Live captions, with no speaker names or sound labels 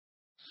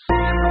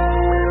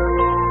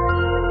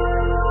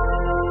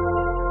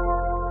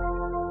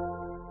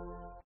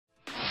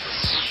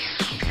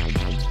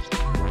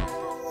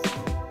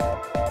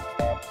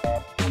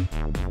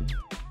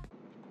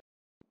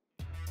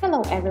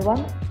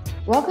everyone,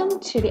 welcome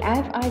to the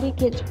RFID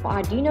Kit for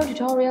Arduino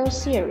tutorial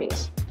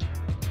series.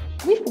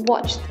 We've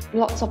watched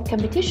lots of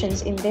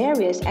competitions in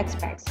various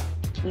aspects.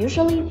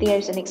 Usually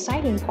there's an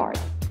exciting part,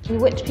 in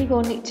which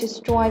people need to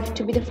strive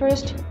to be the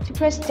first to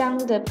press down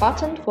the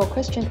button for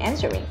question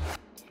answering.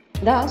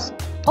 Thus,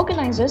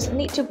 organizers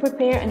need to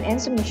prepare an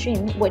answer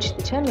machine which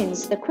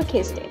determines the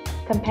quickest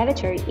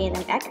competitor in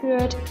an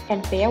accurate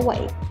and fair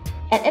way,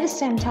 and at the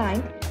same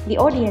time, the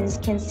audience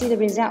can see the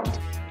result.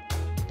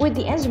 With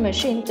the answer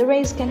machine, the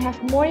race can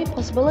have more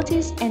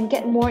possibilities and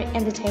get more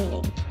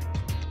entertaining.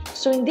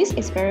 So in this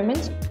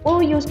experiment, we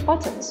will use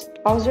buttons,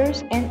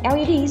 buzzers, and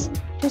LEDs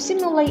to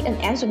simulate an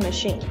answer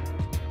machine.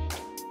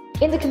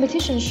 In the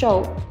competition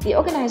show, the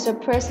organizer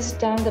presses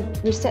down the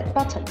reset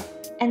button,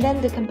 and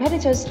then the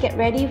competitors get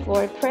ready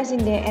for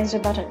pressing their answer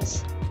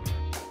buttons.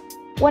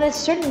 When a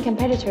certain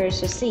competitor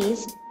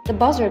succeeds, the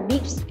buzzer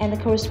beeps and the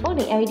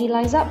corresponding LED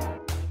lights up.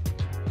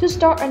 To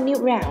start a new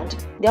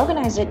round, the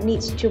organizer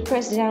needs to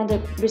press down the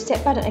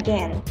reset button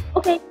again.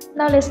 Okay,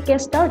 now let's get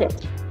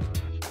started.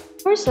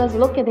 First, let's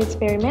look at the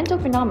experimental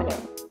phenomenon.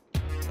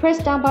 Press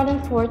down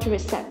button 4 to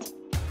reset.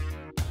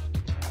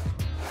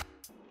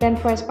 Then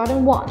press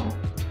button 1.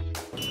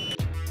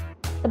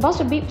 The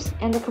buzzer beeps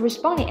and the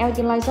corresponding LED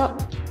lights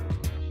up.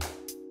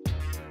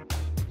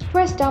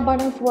 Press down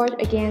button 4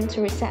 again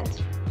to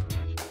reset.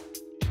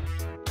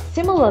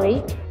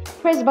 Similarly,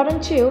 press button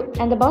 2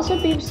 and the buzzer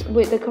beeps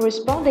with the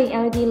corresponding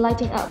LED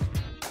lighting up.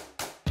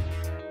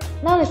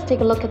 Now let's take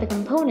a look at the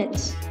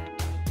components.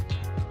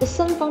 The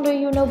SunFounder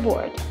Uno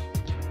board,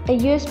 a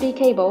USB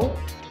cable,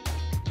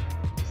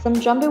 some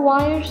jumpy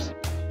wires,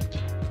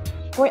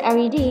 4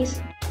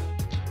 LEDs,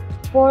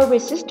 4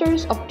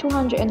 resistors of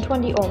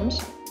 220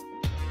 ohms,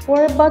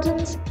 4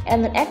 buttons,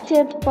 and an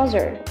active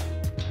buzzer.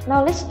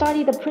 Now let's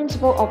study the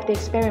principle of the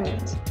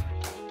experiment.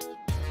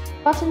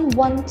 Button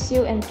 1,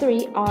 2, and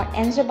 3 are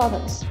answer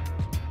buttons.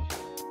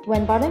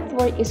 When button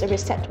 4 is a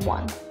reset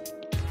one.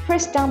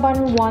 Press down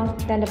button 1,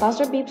 then the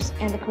buzzer beeps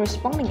and the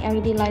corresponding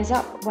LED lights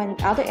up when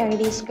other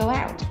LEDs go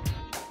out.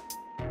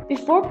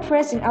 Before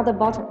pressing other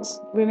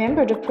buttons,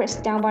 remember to press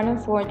down button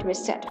 4 to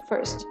reset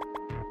first.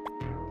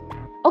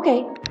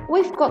 Okay,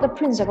 we've got the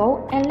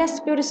principle and let's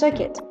build a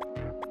circuit.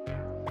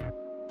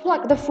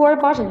 Plug the 4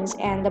 buttons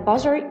and the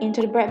buzzer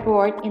into the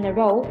breadboard in a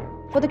row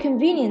for the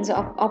convenience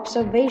of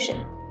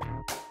observation.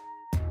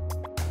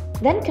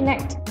 Then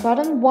connect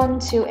button 1,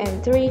 2,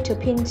 and 3 to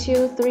pin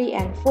 2, 3,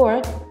 and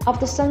 4 of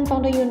the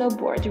SunFounder Uno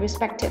board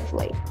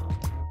respectively.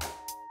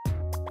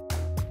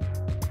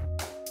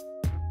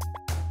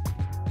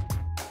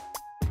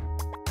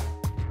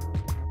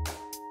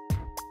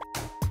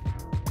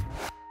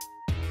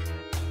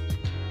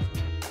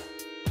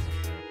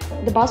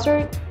 The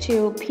buzzer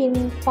to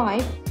pin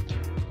 5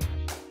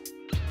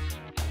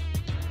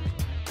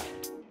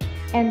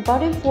 and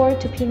button 4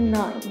 to pin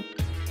 9.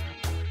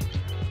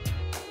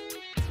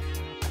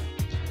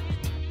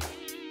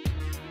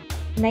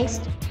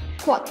 Next,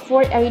 plug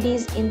 4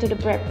 LEDs into the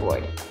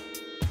breadboard.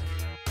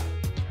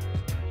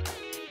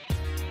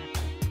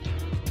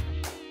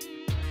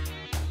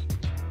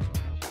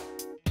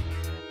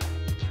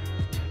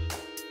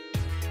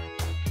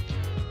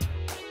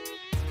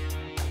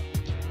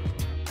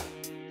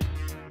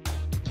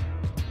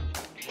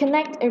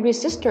 Connect a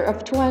resistor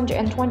of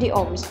 220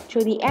 ohms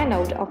to the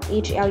anode of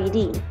each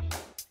LED.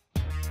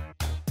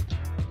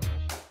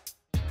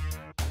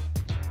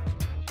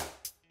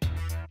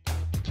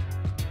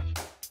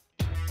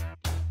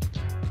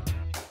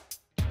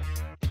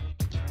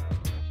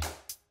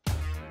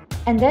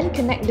 And then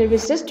connect the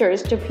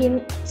resistors to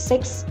pin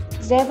 6,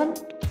 7,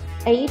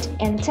 8,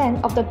 and 10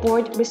 of the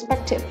board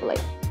respectively.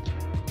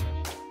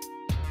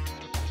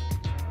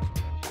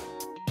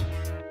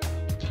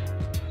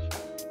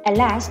 At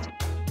last,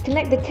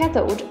 connect the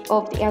cathode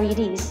of the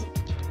LEDs,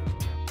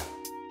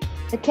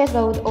 the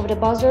cathode of the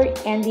buzzer,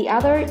 and the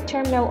other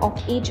terminal of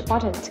each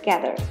button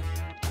together.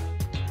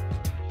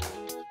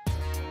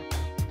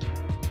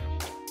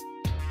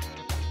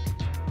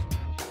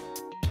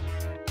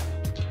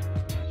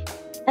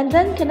 And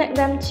then connect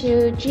them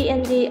to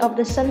GND of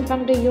the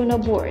SunFounder Uno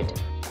board.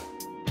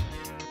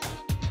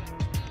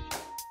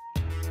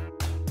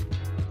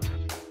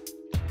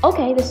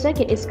 Okay, the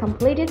circuit is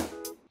completed.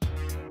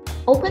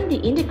 Open the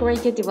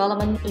Integrated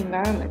Development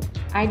Environment,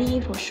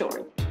 IDE for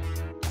short.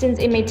 Since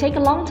it may take a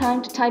long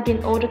time to type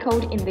in all the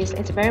code in this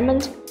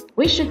experiment,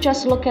 we should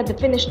just look at the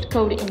finished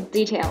code in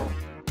detail.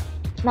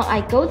 Now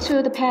I go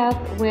to the path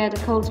where the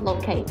code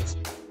locates.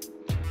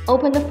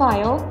 Open the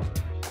file.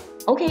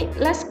 Okay,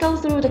 let's go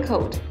through the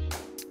code.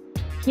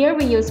 Here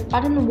we use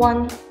button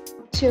 1,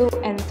 2,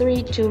 and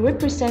 3 to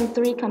represent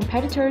 3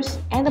 competitors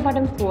and the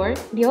button 4,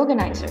 the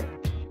organizer.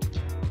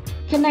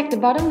 Connect the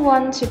button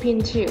 1 to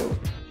pin 2.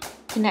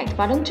 Connect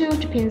button 2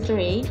 to pin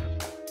 3,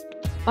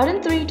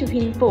 button 3 to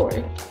pin 4,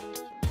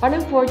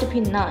 button 4 to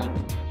pin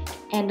 9,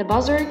 and the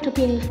buzzer to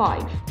pin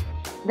 5.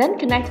 Then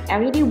connect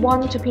LED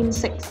 1 to pin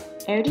 6,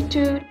 LED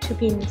 2 to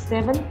pin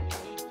 7,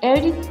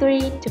 LED 3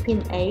 to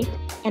pin 8,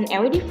 and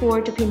LED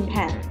 4 to pin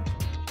 10.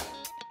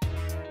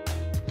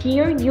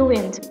 Here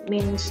uint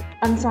means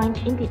unsigned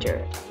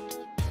integer.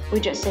 We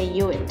just say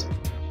uint.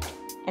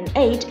 And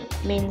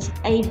 8 means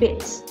 8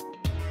 bits.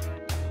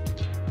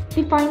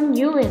 Define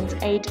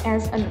uint8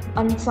 as an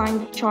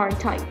unsigned char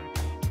type.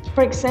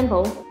 For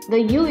example, the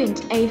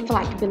uint8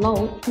 flag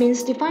below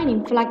means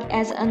defining flag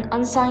as an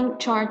unsigned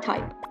char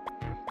type.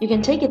 You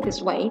can take it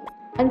this way,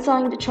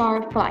 unsigned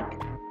char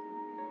flag.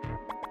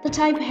 The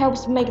type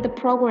helps make the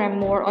program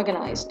more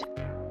organized.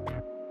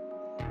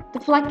 The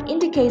flag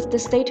indicates the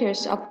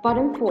status of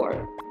button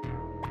 4.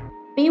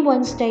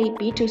 B1 state,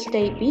 B2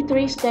 state,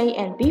 B3 state,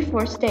 and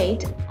B4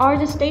 state are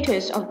the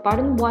status of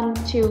button 1,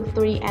 2,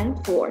 3,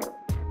 and 4.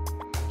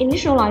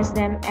 Initialize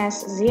them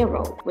as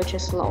 0, which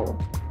is low.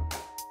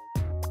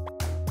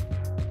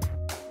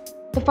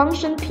 The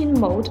function pin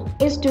mode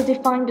is to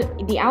define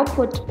the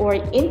output or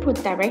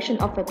input direction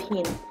of a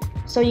pin,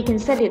 so you can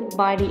set it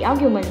by the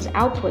arguments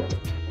output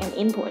and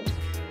input.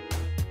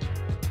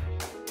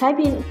 Type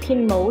in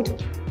pin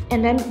mode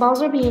and then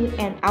buzzer pin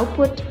and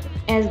output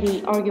as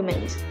the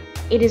arguments.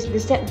 It is the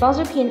set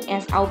buzzer pin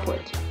as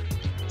output.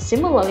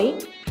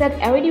 Similarly, set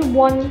LED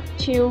 1,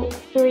 2,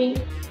 3,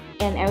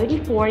 and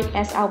LED 4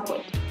 as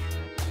output.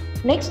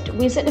 Next,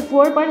 we set the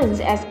 4 buttons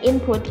as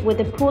input with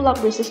the pull-up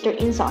resistor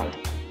inside.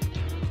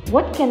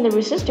 What can the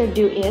resistor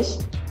do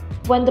is,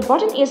 when the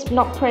button is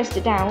not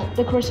pressed down,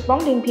 the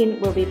corresponding pin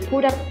will be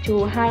put up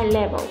to high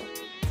level.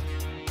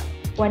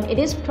 When it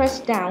is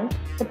pressed down,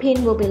 the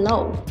pin will be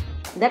low.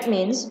 That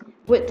means,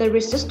 with the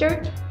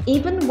resistor,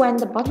 even when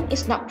the button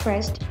is not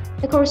pressed,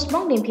 the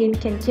corresponding pin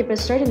can keep a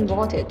certain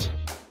voltage.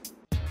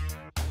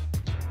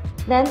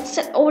 Then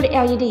set all the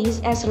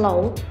LEDs as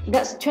low,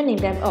 thus turning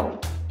them off.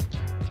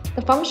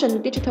 The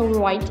function digital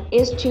write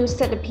is to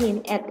set the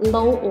pin at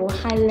low or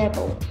high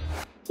level.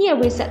 Here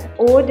we set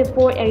all the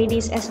 4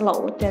 LEDs as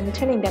low, then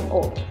turning them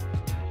off.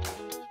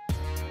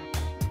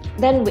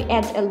 Then we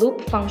add a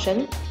loop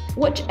function,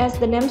 which as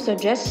the name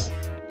suggests,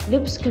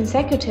 loops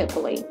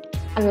consecutively,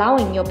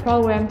 allowing your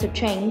program to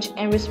change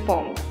and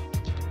respond.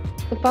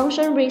 The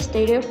function reads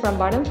data from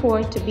button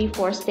 4 to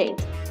B4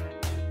 state.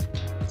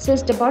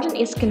 Since the button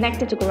is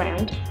connected to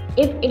ground,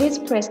 if it is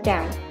pressed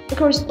down, the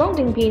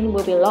corresponding pin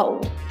will be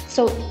low.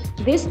 So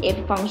this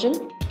if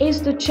function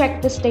is to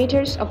check the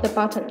status of the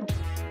button,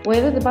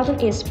 whether the button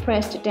is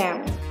pressed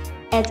down.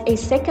 Add a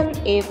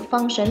second if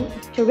function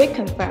to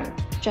reconfirm,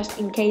 just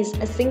in case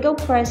a single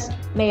press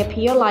may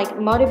appear like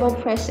multiple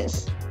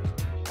presses.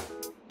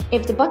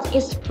 If the button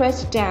is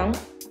pressed down,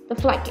 the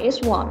flag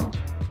is 1.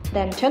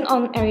 Then turn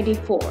on LED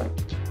 4.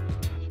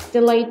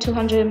 Delay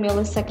 200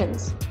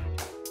 milliseconds.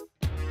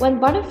 When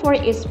button 4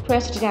 is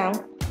pressed down,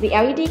 the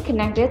LED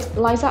connected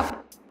lights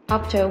up.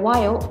 After a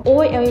while, all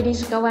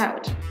LEDs go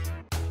out.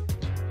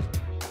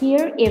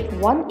 Here, if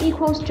 1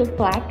 equals to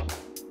flag,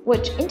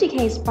 which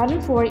indicates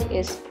button 4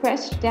 is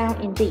pressed down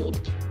indeed.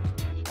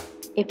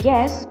 If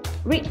yes,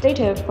 read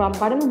data from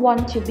button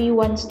 1 to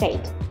B1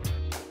 state,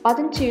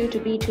 button 2 to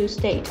B2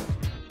 state,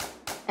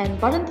 and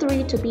button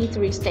 3 to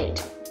B3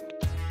 state.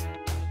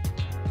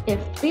 If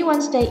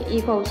B1 state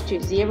equals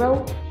to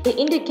 0, it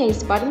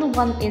indicates button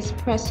 1 is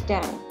pressed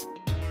down.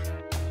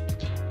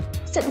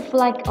 Set the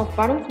flag of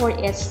button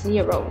 4 as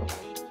 0.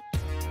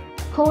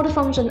 Call the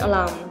function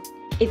alarm.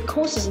 It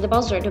causes the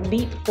buzzer to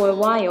beep for a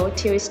while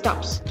till it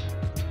stops.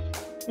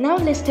 Now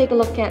let's take a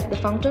look at the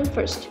function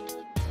first.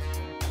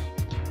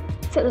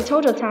 Set the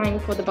total time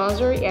for the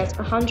buzzer as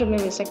 100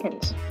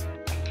 milliseconds.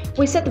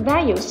 We set the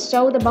values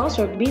so the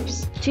buzzer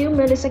beeps 2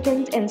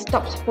 milliseconds and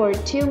stops for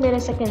 2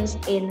 milliseconds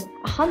in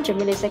 100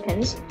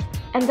 milliseconds,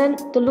 and then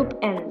the loop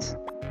ends.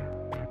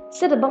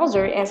 Set the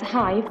buzzer as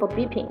high for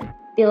beeping,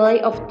 delay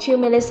of 2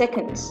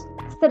 milliseconds.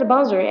 Set the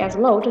buzzer as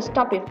low to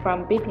stop it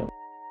from beeping.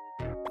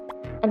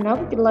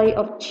 Another delay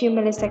of 2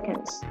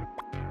 milliseconds.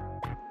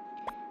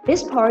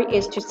 This part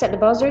is to set the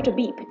buzzer to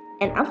beep,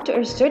 and after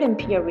a certain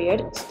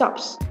period,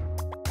 stops.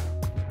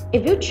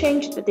 If you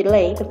change the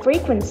delay, the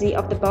frequency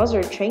of the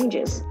buzzer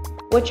changes,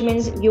 which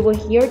means you will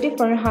hear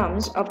different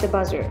hums of the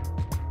buzzer.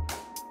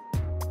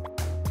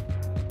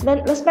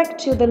 Then let's back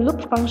to the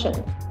loop function.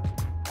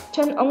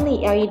 Turn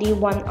only LED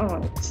 1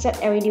 on,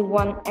 set LED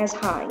 1 as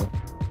high.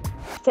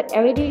 Set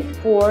LED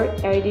 4,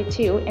 LED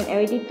 2, and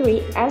LED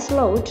 3 as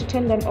low to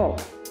turn them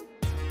off.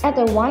 Add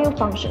a while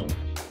function.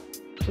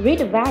 Read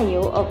the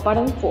value of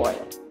button 4.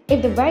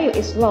 If the value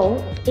is low,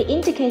 it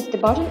indicates the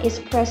button is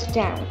pressed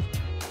down.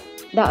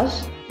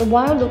 Thus, the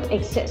while loop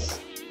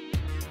exists.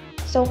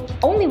 So,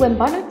 only when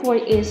button 4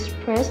 is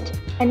pressed,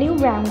 a new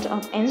round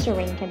of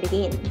answering can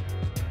begin.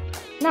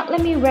 Now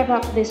let me wrap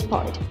up this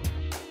part.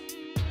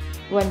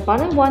 When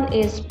button 1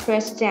 is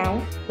pressed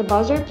down, the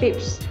buzzer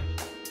beeps.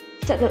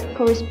 Set the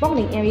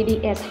corresponding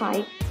LED as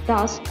high,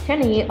 thus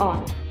turning it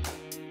on.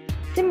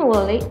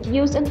 Similarly,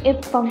 use an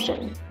if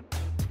function.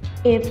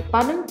 If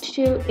button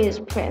 2 is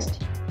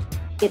pressed,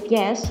 if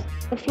yes,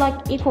 the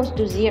flag equals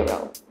to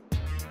 0.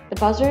 The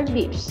buzzer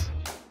beeps.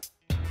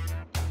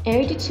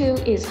 LED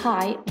 2 is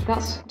high,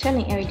 thus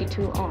turning LED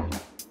 2 on.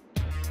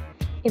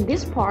 In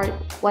this part,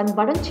 when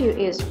button 2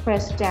 is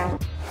pressed down,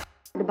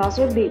 the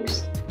buzzer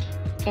beeps,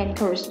 and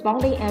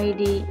corresponding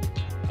LED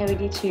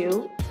LED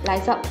 2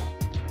 lights up.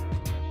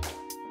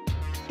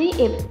 See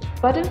if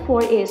button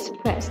 4 is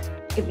pressed.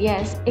 If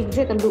yes,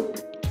 exit the loop.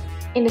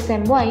 In the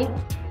same way,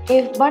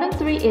 if button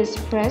 3 is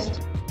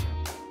pressed,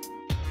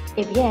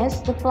 if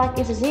yes, the flag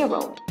is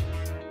 0.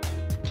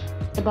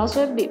 The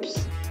buzzer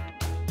beeps.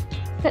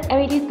 Set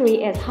LED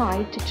 3 as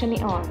high to turn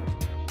it on.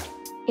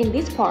 In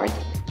this part,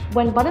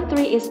 when button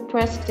 3 is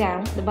pressed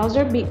down, the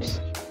buzzer beeps,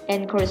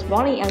 and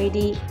corresponding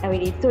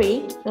LED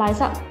 3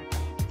 lights up.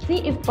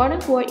 See if button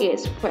 4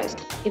 is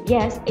pressed. If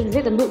yes,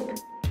 exit the loop.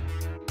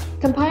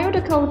 Compile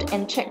the code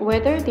and check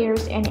whether there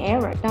is any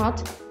error.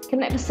 Not,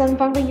 connect the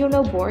SunFounder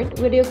Uno board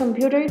with your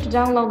computer to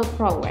download the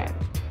program.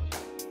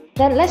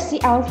 Then let's see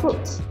our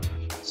fruits.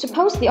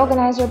 Suppose the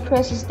organizer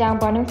presses down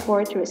button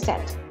 4 to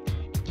reset.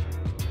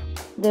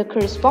 The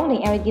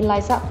corresponding LED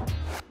lights up.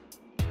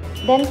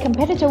 Then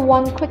competitor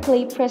 1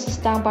 quickly presses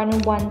down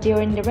button 1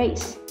 during the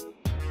race.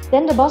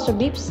 Then the buzzer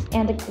beeps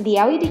and the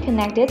LED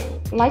connected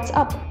lights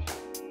up.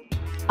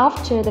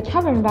 After the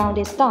current round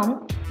is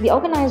done, the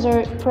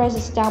organizer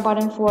presses down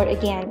button 4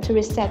 again to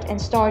reset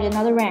and start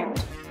another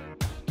round.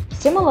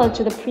 Similar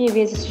to the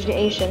previous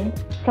situation,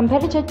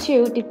 competitor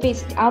 2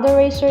 defeats the other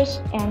racers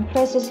and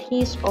presses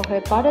his or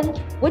her button,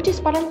 which is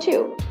button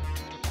 2.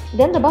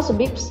 Then the buzzer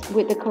beeps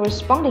with the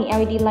corresponding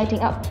LED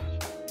lighting up.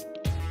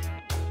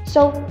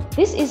 So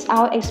this is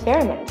our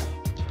experiment.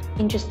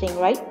 Interesting,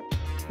 right?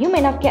 You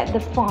may not get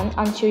the fun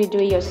until you do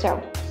it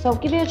yourself, so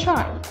give it a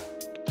try.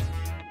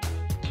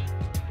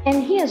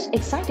 And here's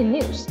exciting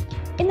news.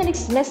 In the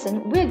next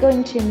lesson, we're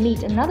going to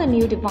meet another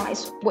new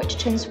device which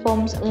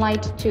transforms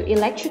light to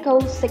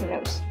electrical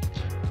signals.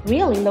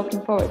 Really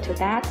looking forward to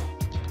that.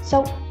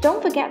 So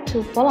don't forget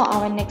to follow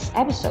our next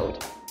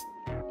episode.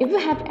 If you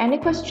have any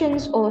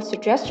questions or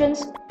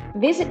suggestions,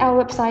 visit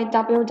our website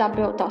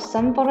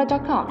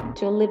www.sunfounder.com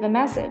to leave a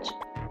message.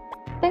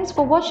 Thanks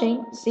for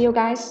watching. See you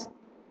guys.